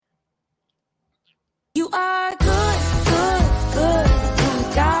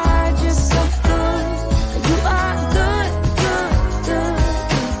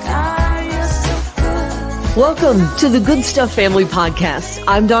Welcome to the Good Stuff Family Podcast.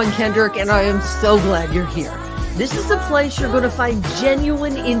 I'm Dawn Kendrick, and I am so glad you're here. This is the place you're going to find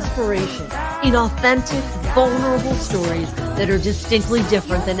genuine inspiration in authentic, vulnerable stories that are distinctly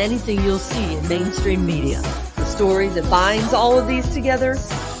different than anything you'll see in mainstream media. The story that binds all of these together,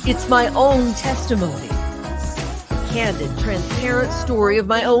 it's my own testimony. Candid, transparent story of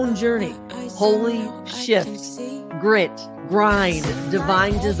my own journey. Holy shift, grit, grind,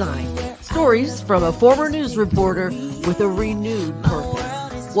 divine design. Stories from a former news reporter with a renewed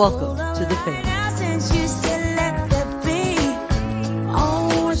purpose. Welcome to the family.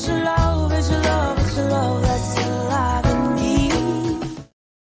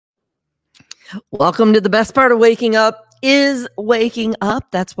 Welcome to the best part of waking up is waking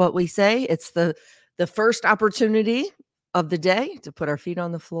up. That's what we say. It's the first opportunity of the day to put our feet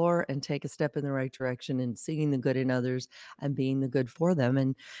on the floor and take a step in the right direction and seeing the good in others and being the good for them.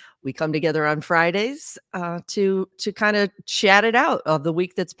 And we come together on Fridays to kind of chat it out of the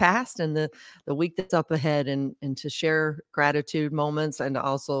week that's passed and the week that's up ahead and to share gratitude moments and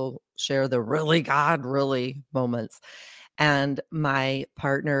also share the really God, really moments. And my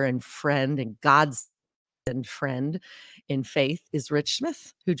partner and friend and God's friend in faith is Rich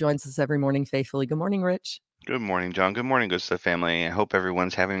Smith, who joins us every morning faithfully. Good morning, Rich. Good morning, John. Good morning, Good Stuff family. I hope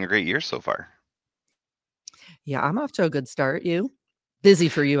everyone's having a great year so far. Yeah, I'm off to a good start. You? Busy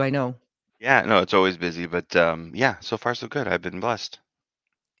for you, I know. Yeah, no, it's always busy, but yeah, so far so good. I've been blessed.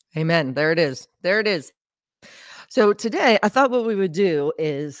 Amen. There it is. There it is. So today, I thought what we would do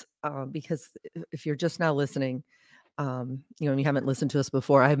is, because if you're just now listening, you haven't listened to us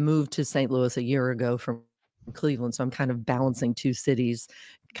before, I moved to St. Louis a year ago from Cleveland. So I'm kind of balancing two cities,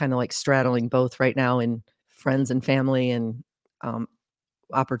 kind of like straddling both right now in friends and family and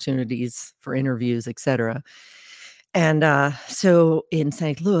opportunities for interviews, etc. And so in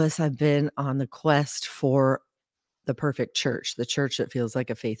St. Louis, I've been on the quest for the perfect church, the church that feels like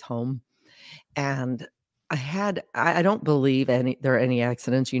a faith home. And I don't believe there are any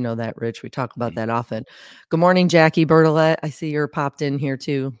accidents. You know that, Rich. We talk about that often. Good morning, Jackie Bertolet. I see you're popped in here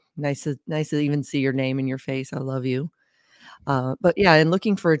too. Nice to even see your name in your face. I love you. But yeah, in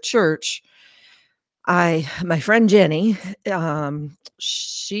looking for a church, my friend Jenny,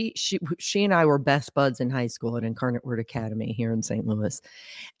 she and I were best buds in high school at Incarnate Word Academy here in St. Louis,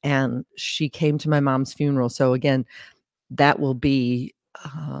 and she came to my mom's funeral. So again, that will be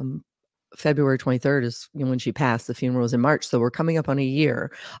February 23rd is when she passed. The funeral was in March. So we're coming up on a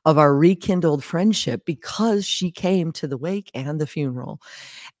year of our rekindled friendship because she came to the wake and the funeral.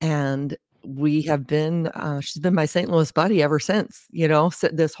 And we have been, she's been my St. Louis buddy ever since,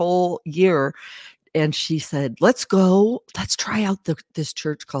 this whole year. And she said, let's try out this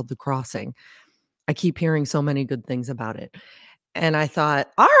church called The Crossing. I keep hearing so many good things about it. And I thought,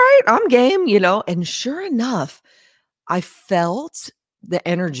 all right, I'm game, and sure enough, I felt the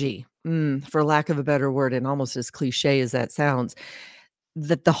energy, for lack of a better word, and almost as cliche as that sounds,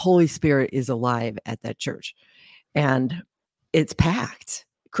 that the Holy Spirit is alive at that church. And it's packed.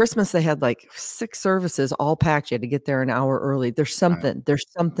 Christmas, they had like 6 services, all packed. You had to get there an hour early. There's something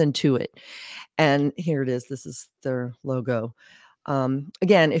to it. And here it is. This is their logo.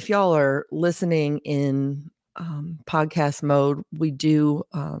 Again, if y'all are listening in podcast mode, we do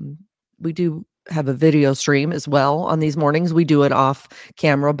have a video stream as well on these mornings. We do it off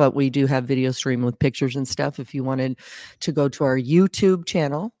camera, but we do have video stream with pictures and stuff. If you wanted to go to our YouTube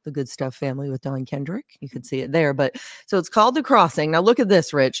channel, The Good Stuff Family with Dawn Kendrick, you could see it there. But so it's called The Crossing. Now look at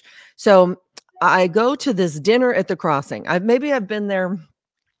this, Rich. So I go to this dinner at The Crossing. I've been there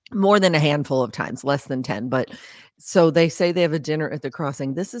more than a handful of times, less than 10, but so they say they have a dinner at The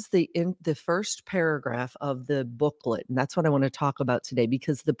Crossing. This is the first paragraph of the booklet. And that's what I want to talk about today,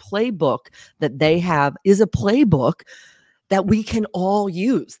 because the playbook that they have is a playbook that we can all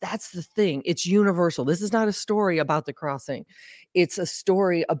use. That's the thing. It's universal. This is not a story about The Crossing. It's a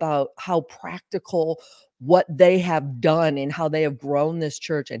story about how practical what they have done and how they have grown this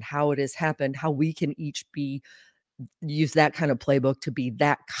church and how it has happened, how we can each use that kind of playbook to be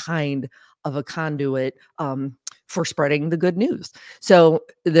that kind of a conduit for spreading the good news. So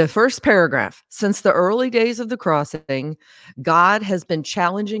the first paragraph: since the early days of The Crossing, God has been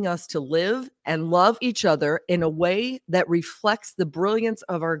challenging us to live and love each other in a way that reflects the brilliance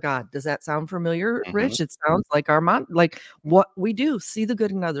of our God. Does that sound familiar, Rich? It sounds like like what we do. See the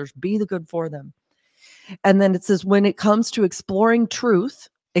good in others, be the good for them. And then it says, when it comes to exploring truth,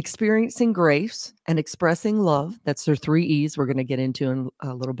 experiencing grace, and expressing love, that's their 3 E's we're going to get into in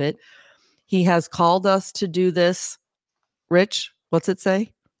a little bit. He has called us to do this. Rich, what's it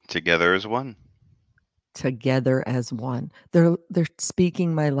say? Together as one. together as one. They're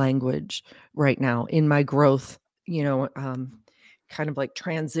speaking my language right now in my growth, kind of like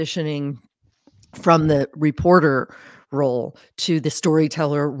transitioning from the reporter role to the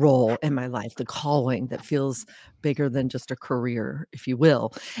storyteller role in my life, the calling that feels bigger than just a career, if you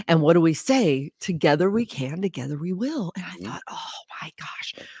will. And what do we say? Together we can, together we will. And I Mhm. thought, oh my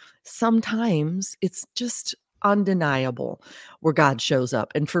gosh, sometimes it's just undeniable where God shows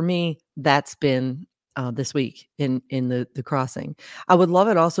up. And for me, that's been this week in the crossing. I would love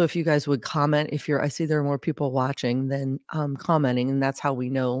it also if you guys would comment. If you're, I see there are more people watching than commenting, and that's how we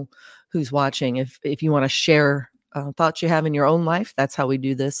know who's watching. If you want to share thoughts you have in your own life, that's how we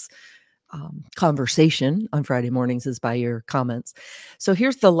do this conversation on Friday mornings, is by your comments. So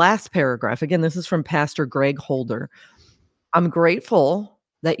here's the last paragraph. Again, this is from Pastor Greg Holder. I'm grateful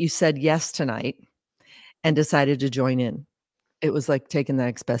that you said yes tonight and decided to join in. It was like taking the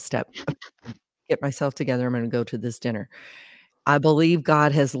next best step. Get myself together. I'm going to go to this dinner. I believe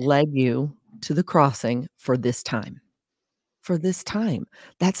God has led you to the crossing for this time. For this time.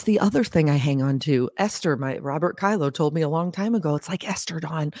 That's the other thing I hang on to. Esther, my Robert Kylo told me a long time ago, it's like Esther,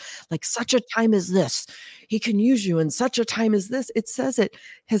 Dawn, like such a time as this. He can use you in such a time as this. It says it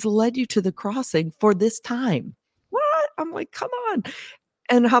has led you to the crossing for this time. What? I'm like, come on.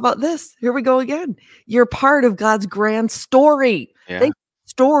 And how about this? Here we go again. You're part of God's grand story. Yeah. They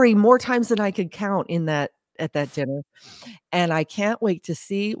story more times than I could count in that at that dinner. And I can't wait to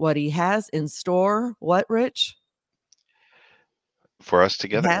see what he has in store. What, Rich? For us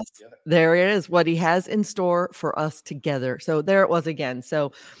together. Yes, there it is, what he has in store for us together. So there it was again.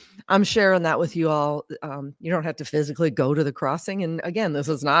 So I'm sharing that with you all. You don't have to physically go to the crossing. And again, this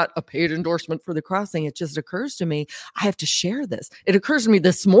is not a paid endorsement for the crossing. It just occurs to me, I have to share this. It occurs to me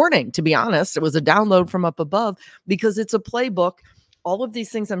this morning, to be honest. It was a download from up above because it's a playbook. All of these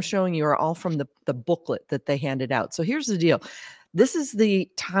things I'm showing you are all from the booklet that they handed out. So here's the deal. This is the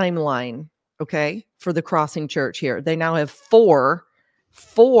timeline, okay, for the Crossing Church here. They now have four,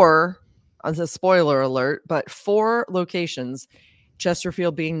 as a spoiler alert, but 4 locations,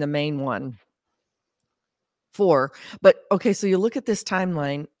 Chesterfield being the main one. 4. But okay, so you look at this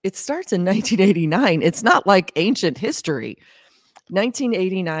timeline, it starts in 1989. It's not like ancient history.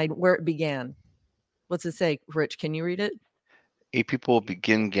 1989, where it began. What's it say, Rich? Can you read it? 8 people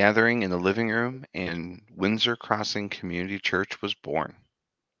begin gathering in the living room, and Windsor Crossing Community Church was born.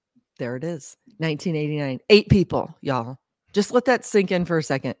 There it is. 1989. 8 people, y'all. Just let that sink in for a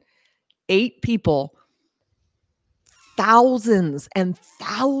second. 8 people, thousands and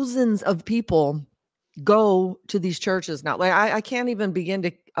thousands of people go to these churches now. Like I can't even begin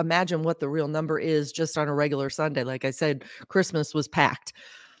to imagine what the real number is just on a regular Sunday. Like I said, Christmas was packed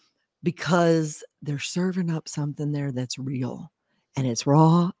because they're serving up something there that's real and it's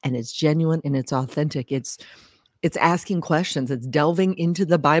raw and it's genuine and it's authentic. It's asking questions. It's delving into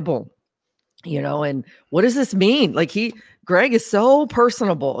the Bible, and what does this mean? Like Greg is so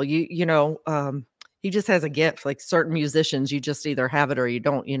personable. He just has a gift. Like certain musicians, you just either have it or you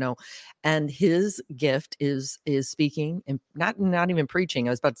don't, and his gift is speaking, and not even preaching.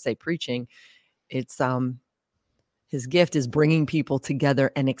 I was about to say preaching. It's his gift is bringing people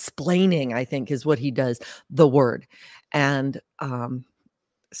together and explaining, I think, is what he does, the word. And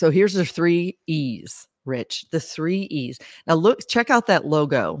so here's the 3 E's, Rich, the 3 E's. Now check out that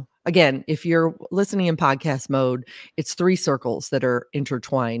logo. Again, if you're listening in podcast mode, it's 3 circles that are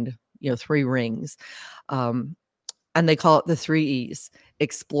intertwined, 3 rings. And they call it the 3 E's: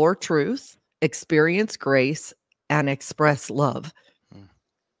 explore truth, experience grace, and express love. Mm.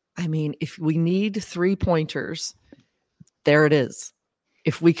 I mean, if we need 3 pointers, there it is.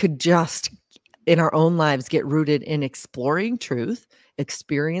 If we could just in our own lives get rooted in exploring truth,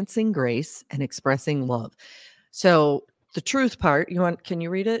 experiencing grace, and expressing love. So the truth part, can you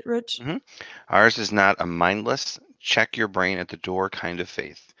read it, Rich? Mhm. Ours is not a mindless, check your brain at the door kind of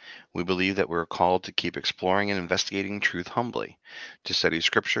faith. We believe that we're called to keep exploring and investigating truth humbly, to study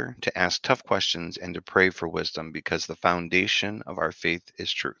scripture, to ask tough questions, and to pray for wisdom because the foundation of our faith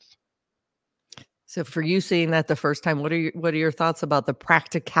is truth. So for you seeing that the first time, what are your thoughts about the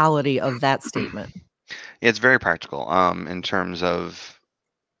practicality of that statement? Yeah, it's very practical in terms of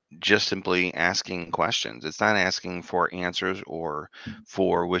just simply asking questions. It's not asking for answers or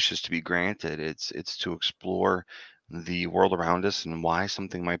for wishes to be granted. It's to explore the world around us and why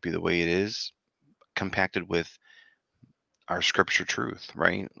something might be the way it is, compacted with our scripture truth,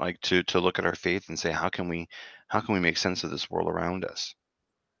 right? Like to look at our faith and say, how can we make sense of this world around us?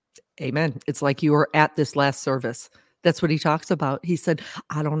 Amen. It's like you were at this last service. That's what he talks about. He said,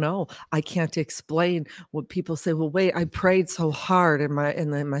 I don't know. I can't explain what people say. Well, wait, I prayed so hard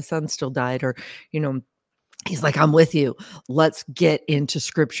and then my son still died, or, you know, He's like, I'm with you. Let's get into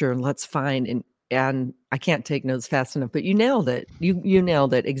scripture and let's find and I can't take notes fast enough, but you nailed it. You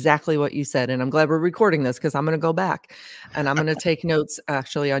nailed it exactly what you said. And I'm glad we're recording this because I'm going to go back and I'm going to take notes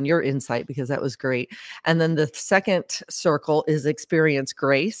actually on your insight because that was great. And then the second circle is experience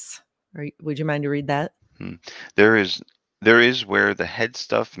grace. Would you mind to read that? There is where the head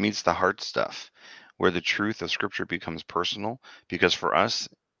stuff meets the heart stuff, where the truth of Scripture becomes personal, because for us,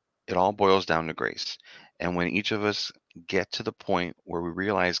 it all boils down to grace. And when each of us get to the point where we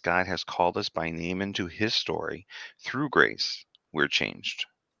realize God has called us by name into his story through grace, we're changed.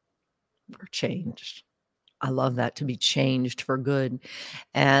 We're changed. I love that, to be changed for good.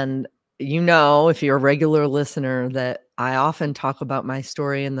 And if you're a regular listener, that I often talk about my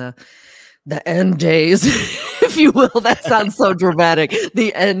story in the end days, if you will. That sounds so dramatic.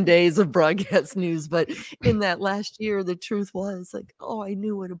 The end days of broadcast news. But in that last year, the truth was like, oh, I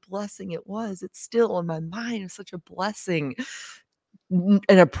knew what a blessing it was. It's still in my mind. It's such a blessing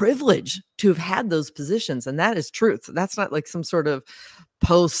and a privilege to have had those positions. And that is truth. That's not like some sort of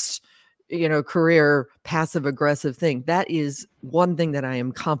post career passive aggressive thing. That is one thing that I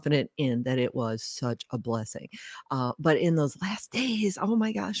am confident in, that it was such a blessing. But in those last days, oh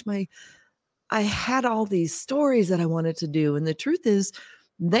my gosh, I had all these stories that I wanted to do. And the truth is,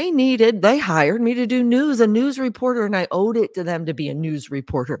 they hired me to do news, a news reporter, and I owed it to them to be a news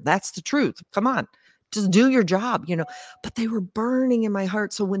reporter. That's the truth. Come on, just do your job, but they were burning in my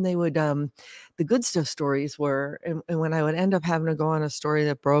heart. So when they would, the good stuff stories were, and when I would end up having to go on a story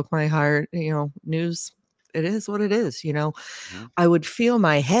that broke my heart, news, it is what it is, I would feel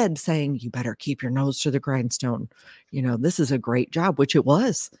my head saying, you better keep your nose to the grindstone. This is a great job, which it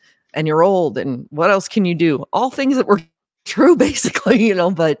was. And you're old, and what else can you do? All things that were true, basically,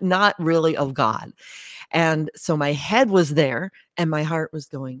 but not really of God. And so my head was there and my heart was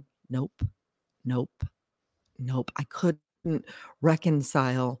going, nope, nope, nope. I couldn't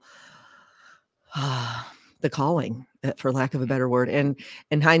reconcile the calling, for lack of a better word. And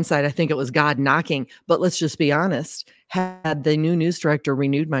in hindsight, I think it was God knocking. But let's just be honest. Had the new news director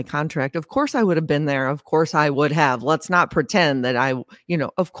renewed my contract, of course I would have been there. Of course I would have. Let's not pretend that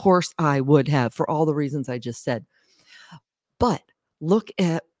of course I would have, for all the reasons I just said. But look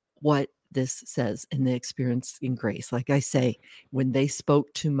at what this says in the experience in grace. Like I say, when they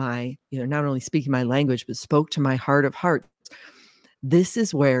spoke to my, not only speaking my language, but spoke to my heart of hearts, this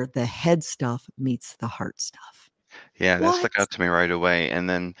is where the head stuff meets the heart stuff. Yeah, that What? stuck out to me right away. And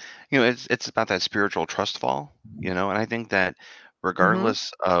then, it's about that spiritual trust fall, and I think that Mm-hmm.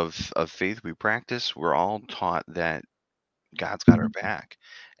 regardless of faith we practice, we're all taught that God's got our back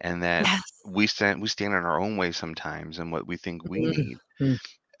and that Yes. we stand in our own way sometimes and what we think we need. Mm,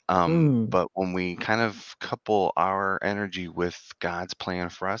 mm. But when we kind of couple our energy with God's plan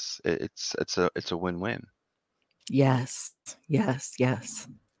for us, it's a win-win. Yes. Yes. Yes.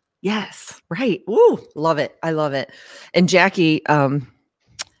 Yes. Right. Woo. Love it. I love it. And Jackie, how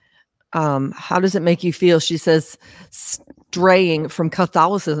does it make you feel? She says, straying from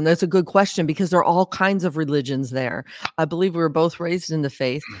Catholicism. That's a good question because there are all kinds of religions there. I believe we were both raised in the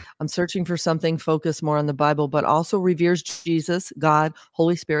faith. I'm searching for something focused more on the Bible, but also reveres Jesus, God,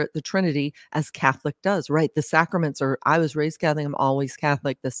 Holy Spirit, the Trinity, as Catholic does, right? The sacraments I was raised Catholic. I'm always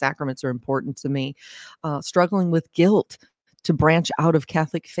Catholic. The sacraments are important to me. Struggling with guilt to branch out of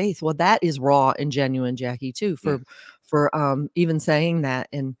Catholic faith. Well, that is raw and genuine, Jackie, too, for even saying that.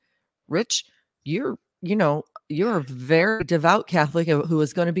 And Rich, you're a very devout Catholic who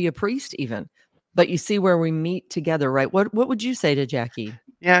is going to be a priest even. But you see where we meet together, right? What would you say to Jackie?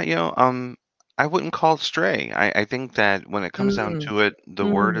 Yeah, I wouldn't call it stray. I think that when it comes down Mm, to it, the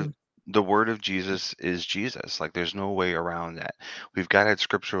word of mm, the word of Jesus is Jesus. Like there's no way around that. We've got it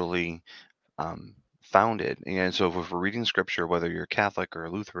scripturally founded. And so if we're reading scripture, whether you're Catholic or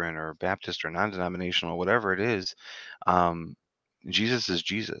Lutheran or Baptist or non-denominational, whatever it is, um, Jesus is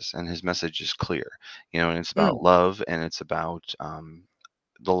Jesus and his message is clear. And it's about mm. love and it's about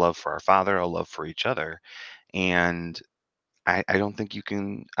the love for our Father, a love for each other. And I don't think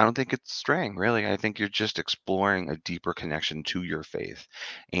it's straying, really. I think you're just exploring a deeper connection to your faith.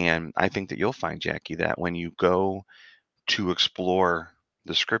 And I think that you'll find, Jackie, that when you go to explore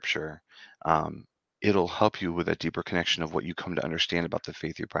the scripture, um, it'll help you with a deeper connection of what you come to understand about the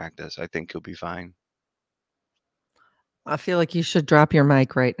faith you practice. I think you'll be fine. I feel like you should drop your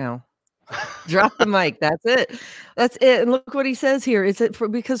mic right now. Drop the mic. That's it. That's it. And look what he says here. Is it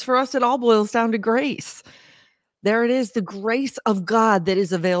because for us it all boils down to grace. There it is, the grace of God that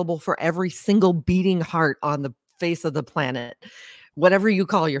is available for every single beating heart on the face of the planet. whatever you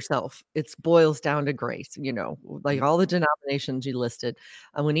call yourself, it boils down to grace, like Mm. all the denominations you listed.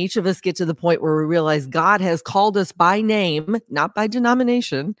 And when each of us get to the point where we realize God has called us by name, not by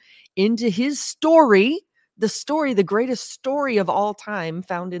denomination, into his story, the greatest story of all time,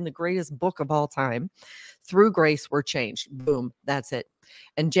 found in the greatest book of all time, through grace, we're changed. Boom, that's it.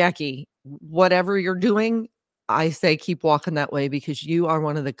 And Jackie, whatever you're doing, I say keep walking that way, because you are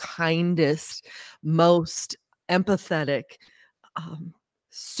one of the kindest, most empathetic,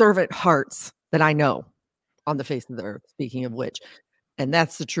 servant hearts that I know on the face of the earth, speaking of which. And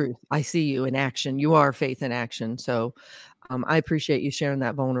that's the truth. I see you in action. You are faith in action. So I appreciate you sharing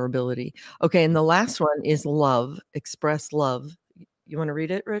that vulnerability. Okay. And the last one is love, express love. You want to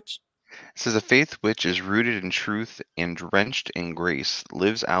read it, Rich? It says, a faith which is rooted in truth and drenched in grace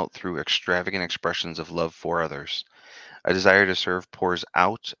lives out through extravagant expressions of love for others. A desire to serve pours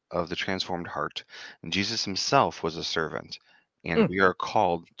out of the transformed heart, and Jesus himself was a servant, and Mm. we are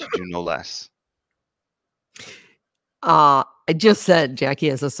called to do no less. I just said Jackie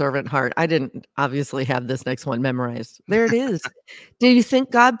has a servant heart. I didn't obviously have this next one memorized. There it is. Do you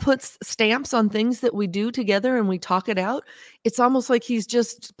think God puts stamps on things that we do together and we talk it out? It's almost like he's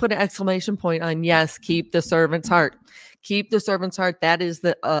just put an exclamation point on, yes, keep the servant's heart. Keep the servant's heart. That is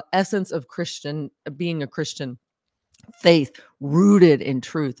the essence of being a Christian. Faith rooted in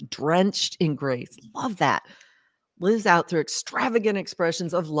truth, drenched in grace. Love that. Lives out through extravagant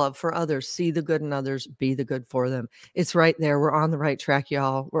expressions of love for others. See the good in others, be the good for them. It's right there. We're on the right track,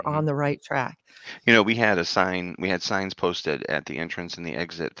 y'all. We're Mhm. on the right track. We had signs posted at the entrance and the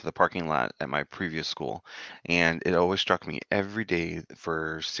exit to the parking lot at my previous school. And it always struck me every day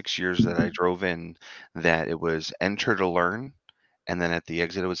for 6 years that I drove in that it was enter to learn. And then at the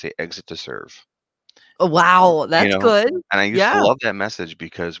exit, it would say exit to serve. Oh, wow, that's good. And I used to Yeah. love that message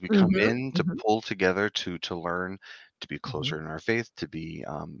because we come Mhm, in to mhm, pull together to learn, to be mhm, closer in our faith, to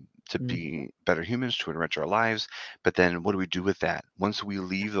mhm. be better humans, to enrich our lives. But then what do we do with that? Once we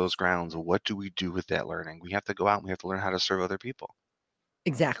leave those grounds, what do we do with that learning? We have to go out and we have to learn how to serve other people.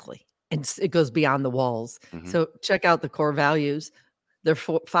 Exactly. And it goes beyond the walls. Hmm. So check out the core values. There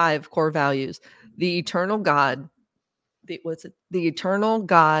are 5 core values. The eternal God, what's it? The eternal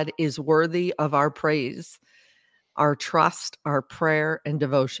God is worthy of our praise, our trust, our prayer, and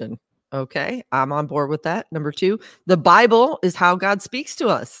devotion. Okay, I'm on board with that. Number 2, the Bible is how God speaks to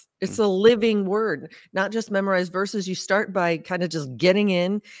us. It's a living word, not just memorized verses. You start by kind of just getting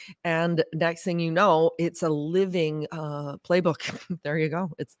in, and next thing you know, it's a living playbook. There you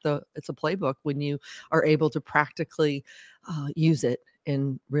go. It's a playbook when you are able to practically use it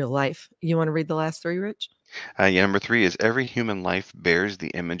in real life. You want to read the last 3, Rich? Yeah, number 3 is every human life bears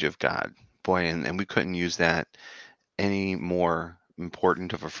the image of God. Boy, and we couldn't use that any more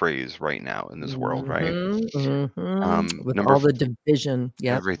important of a phrase right now in this world, right? Mhm, mhm. With Number all the division.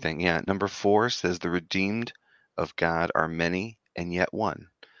 Yep. Everything, yeah. Number 4 says the redeemed of God are many and yet one.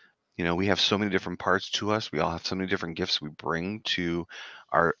 We have so many different parts to us. We all have so many different gifts we bring to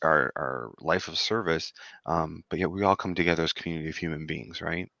our life of service. But yet we all come together as a community of human beings,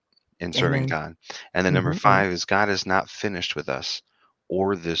 right? In serving Amen. God. And then number Mhm, mhm. 5 is God is not finished with us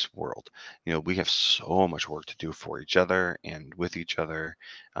or this world. We have so much work to do for each other and with each other,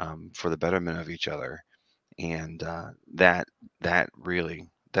 for the betterment of each other. And that really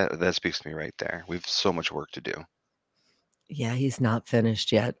that speaks to me right there. We've so much work to do. Yeah, he's not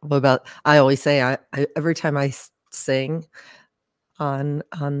finished yet. What about I always say I every time I sing on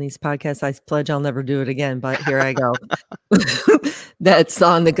these podcasts, I pledge I'll never do it again, but here I go. That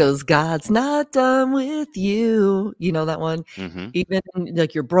song that goes, "God's not done with you." You know that one? Hmm. Even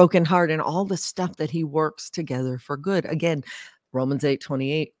like your broken heart and all the stuff that he works together for good. Again, Romans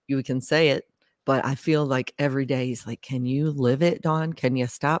 8:28, you can say it, but I feel like every day he's like, "Can you live it, Dawn? Can you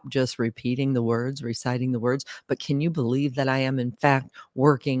stop just repeating the words, reciting the words? But can you believe that I am in fact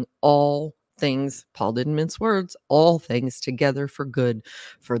working all things," Paul didn't mince words, "all things together for good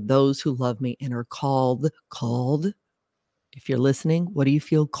for those who love me and are called. If you're listening, what do you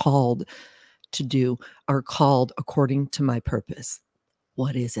feel called to do? Are called according to my purpose.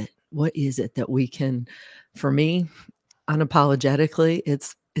 What is it? What is it that we can, for me, unapologetically,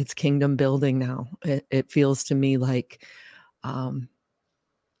 it's kingdom building now. It feels to me like um,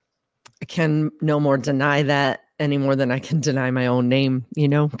 I can no more deny that any more than I can deny my own name,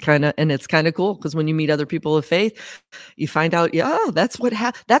 kind of. And it's kind of cool because when you meet other people of faith, you find out, yeah,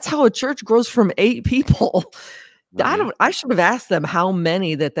 that's how a church grows from 8 people. Hmm. I should have asked them how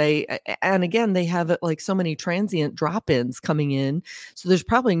many that and again, they have like so many transient drop-ins coming in. So there's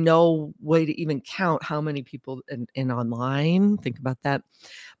probably no way to even count how many people in online. Think about that.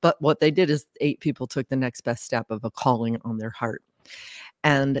 But what they did is 8 people took the next best step of a calling on their heart.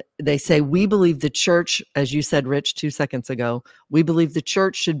 And they say, we believe the church, as you said, Rich, 2 seconds ago, we believe the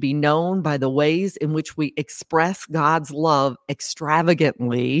church should be known by the ways in which we express God's love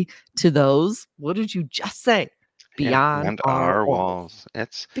extravagantly to those, what did you just say? Yeah, Beyond beyond our our walls. walls.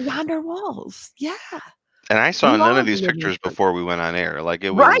 It's Beyond our walls. Yeah. and I We saw none of love these living in pictures church. before we went on air. Like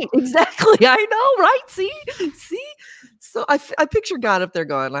it was Right, exactly. I know, right? See? So I picture God up there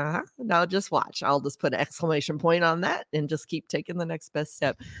going, now just watch. I'll just put an exclamation point on that and just keep taking the next best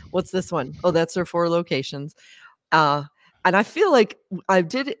step. What's this one? Oh, that's their 4 locations. Uh, and I feel like I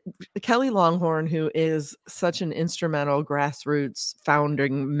did it. Kelly Longhorn, who is such an instrumental grassroots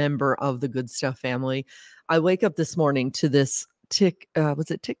founding member of the Good Stuff family. I wake up this morning to this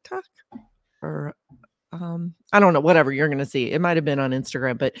was it TikTok? Or I don't know, whatever you're gonna see. It might have been on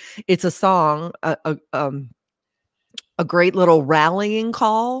Instagram, but it's a song, a great little rallying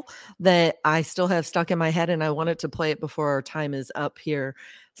call that I still have stuck in my head, and I wanted to play it before our time is up here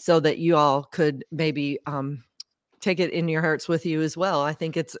so that you all could maybe take it in your hearts with you as well. I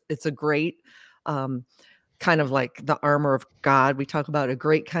think it's a great kind of like the armor of God. We talk about a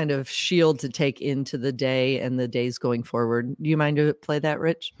great kind of shield to take into the day and the days going forward. Do you mind to play that,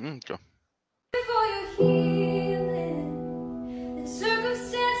 Rich? go. For your healing, and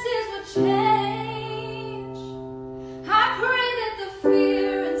circumstances will change. I pray that the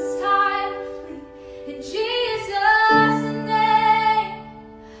fear inside will flee. In Jesus' name,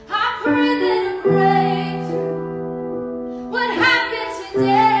 I pray that a breakthrough would happen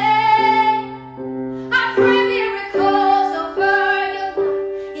today. I pray miracles over your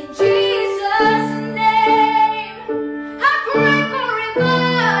life. In Jesus' name, I pray for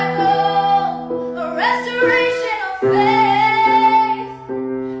revival, a restoration of faith.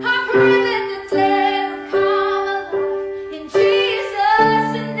 I pray that the dead would come alive. In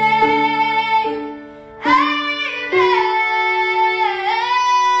Jesus' name, amen.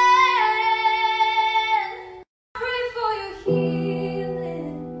 Pray for your healing,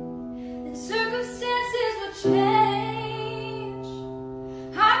 and circumstances will change.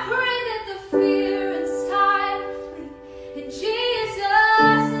 I pray that the fear inside will flee. In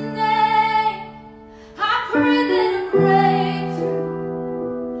Jesus' name, I pray that a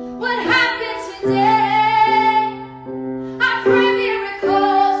breakthrough would happen today. I pray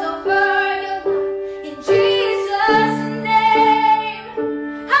miracles over your life. In Jesus' name,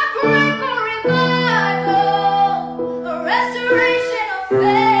 I pray for revival, a restoration of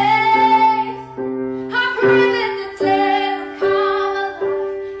faith. I pray that the dead would come alive.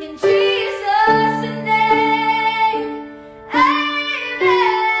 In Jesus' name, amen.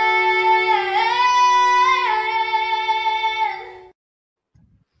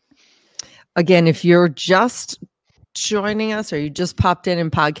 Again, if you're just joining us or you just popped in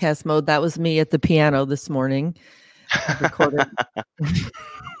podcast mode, that was me at the piano this morning. I recorded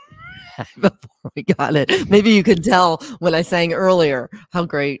before we got it. Maybe you could tell when I sang earlier how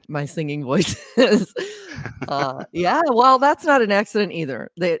great my singing voice is. Yeah, well, that's not an accident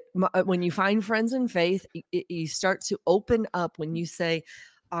either. That when you find friends in faith, you start to open up when you say,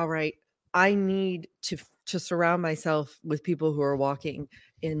 "All right, I need to surround myself with people who are walking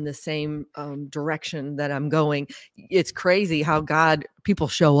in the same direction that I'm going." It's crazy how people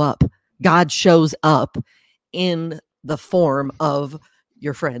show up. God shows up in the form of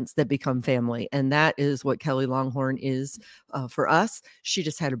your friends that become family. And that is what Kelly Longhorn is for us. She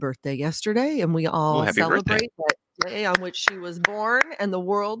just had a birthday yesterday, and we all happy birthday. celebrate that day on which she was born, and the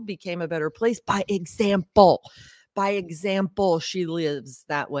world became a better place by example. By example, she lives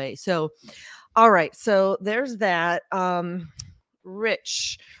that way. So, all right. So there's that.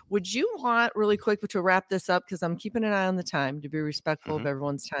 Rich, would you want really quick to wrap this up? Because I'm keeping an eye on the time to be respectful of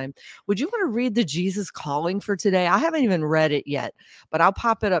everyone's time. Would you want to read the Jesus Calling for today? I haven't even read it yet, but I'll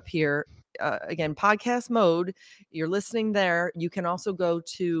pop it up here. Again, podcast mode. You're listening there. You can also go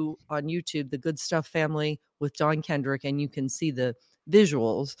to on YouTube, the Good Stuff Family with Dawn Kendrick, and you can see the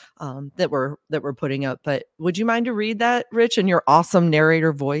visuals that we're putting up. But would you mind to read that, Rich, in your awesome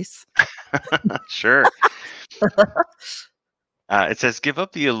narrator voice? Sure. It says, give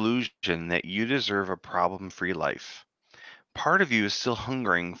up the illusion that you deserve a problem-free life. Part of you is still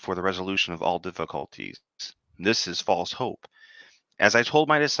hungering for the resolution of all difficulties. This is false hope. As I told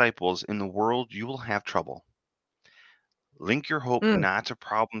my disciples, in the world you will have trouble. Link your hope not to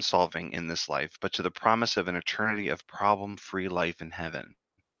problem solving in this life, but to the promise of an eternity of problem-free life in heaven.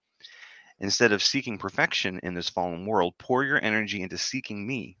 Instead of seeking perfection in this fallen world, pour your energy into seeking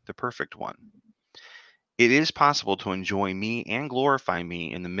me, the perfect one. It is possible to enjoy me and glorify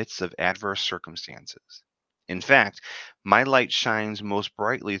me in the midst of adverse circumstances. In fact, my light shines most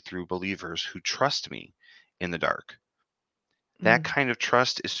brightly through believers who trust me in the dark. That kind of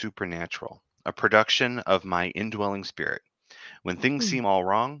trust is supernatural, a production of my indwelling spirit. When things seem all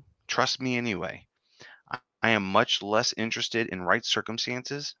wrong, trust me anyway. I am much less interested in right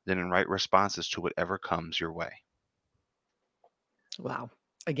circumstances than in right responses to whatever comes your way. Wow.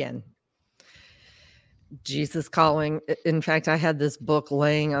 Again, Jesus calling. In fact, I had this book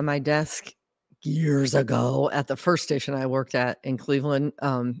laying on my desk years ago at the first station I worked at in Cleveland.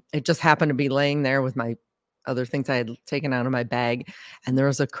 It just happened to be laying there with my other things I had taken out of my bag. And there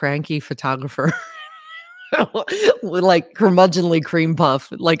was a cranky photographer with like curmudgeonly cream puff,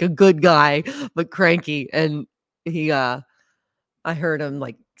 like a good guy, but cranky. And he, I heard him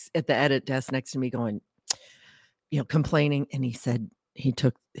like at the edit desk next to me going, complaining. And he said, he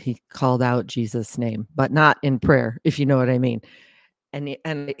called out Jesus' name, but not in prayer, if you know what I mean.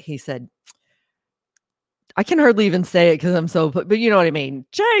 And he said, I can hardly even say it because I'm so, but you know what I mean,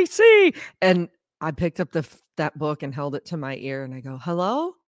 JC. And I picked up that book and held it to my ear, and I go,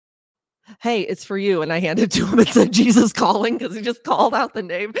 hello? Hey, it's for you. And I handed it to him and said, Jesus calling, because he just called out the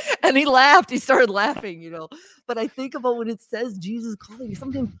name. And he laughed. He started laughing, But I think about when it says Jesus calling,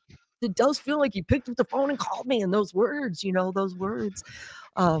 sometimes it does feel like he picked up the phone and called me, and those words, those words.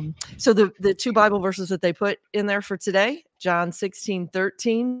 So the two Bible verses that they put in there for today, John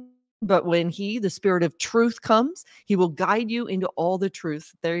 16:13. But when the Spirit of truth comes, he will guide you into all the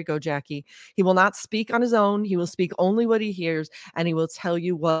truth. There you go, Jackie. He will not speak on his own. He will speak only what he hears, and he will tell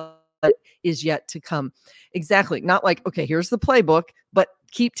you what is yet to come. Exactly. Not like, okay, here's the playbook, but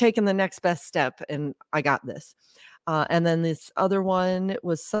keep taking the next best step. And I got this. And then this other one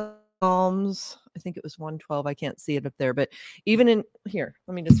was Psalms. I think it was 112. I can't see it up there, but even in here,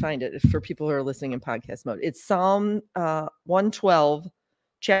 let me just find it for people who are listening in podcast mode. It's Psalm 112,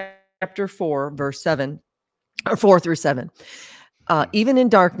 chapter 4, verse 7, or 4 through 7. Even in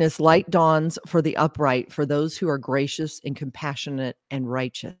darkness, light dawns for the upright, for those who are gracious and compassionate and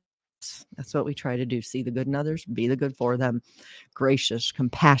righteous. That's what we try to do. See the good in others, be the good for them. Gracious,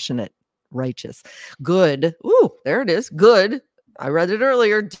 compassionate, righteous. Good. Ooh, there it is. Good. I read it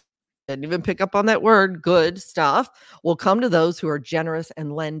earlier. Didn't even pick up on that word. Good stuff will come to those who are generous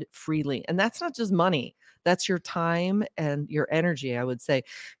and lend freely. And that's not just money. That's your time and your energy, I would say,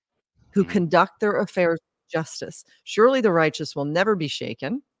 who conduct their affairs with justice. Surely the righteous will never be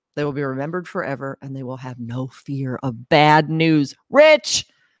shaken. They will be remembered forever, and they will have no fear of bad news. Rich,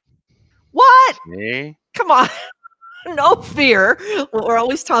 what? Hey. Come on. No fear. We're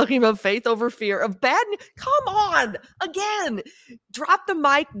always talking about faith over fear of bad news. Come on. Again, drop the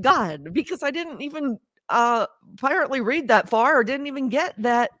mic, God, because I didn't even apparently read that far or didn't even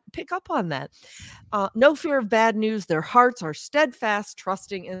pick up on that. No fear of bad news. Their hearts are steadfast,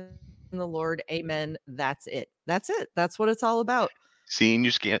 trusting in the Lord. Amen. That's it. That's it. That's what it's all about. See, and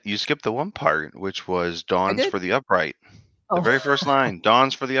you skipped the one part, which was dawns for the upright. The very first line,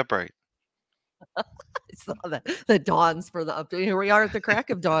 dawns for the upright. I saw that. The dawns for the upright. Here we are at the crack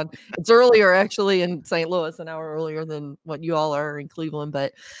of dawn. It's earlier actually in St. Louis, an hour earlier than what you all are in Cleveland,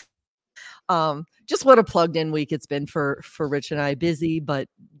 but just what a plugged in week it's been for Rich and I. Busy, but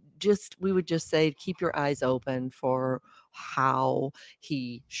we would just say keep your eyes open for how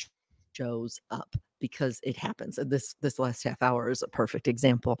he shows up, because it happens. And this last half hour is a perfect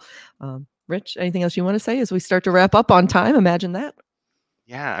example. Rich, anything else you want to say as we start to wrap up on time? Imagine that.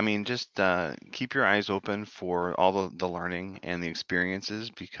 Yeah, I mean, just keep your eyes open for all the learning and the experiences,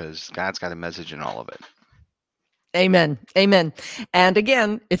 because God's got a message in all of it. Amen. Amen. And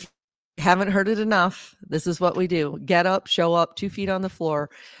again, if you haven't heard it enough, this is what we do. Get up, show up, 2 feet on the floor,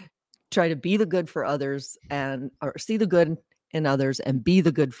 try to be the good for others or see the good in others and be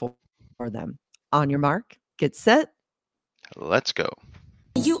the good for them. On your mark, get set. Let's go.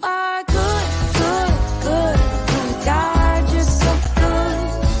 You are good, good, good. God, you're so good.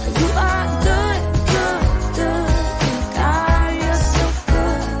 You are good, good, good. God, you're so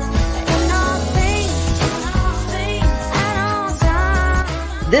good. In all things, at all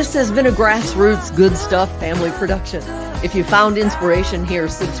times. This has been a Grassroots Good Stuff family production. If you found inspiration here,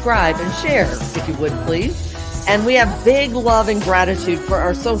 subscribe and share, if you would, please. And we have big love and gratitude for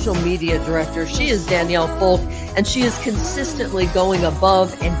our social media director. She is Danielle Folk, and she is consistently going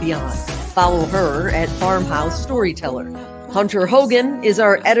above and beyond. Follow her at Farmhouse Storyteller. Hunter Hogan is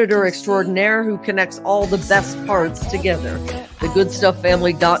our editor extraordinaire who connects all the best parts together.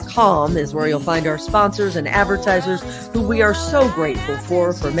 TheGoodStuffFamily.com is where you'll find our sponsors and advertisers who we are so grateful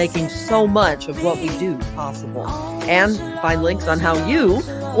for making so much of what we do possible. And find links on how you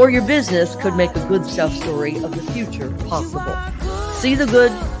or your business could make a good stuff story of the future possible. See the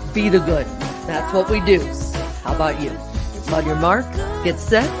good, be the good. That's what we do. How about you? On your mark, get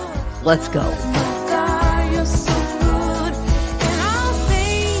set, let's go.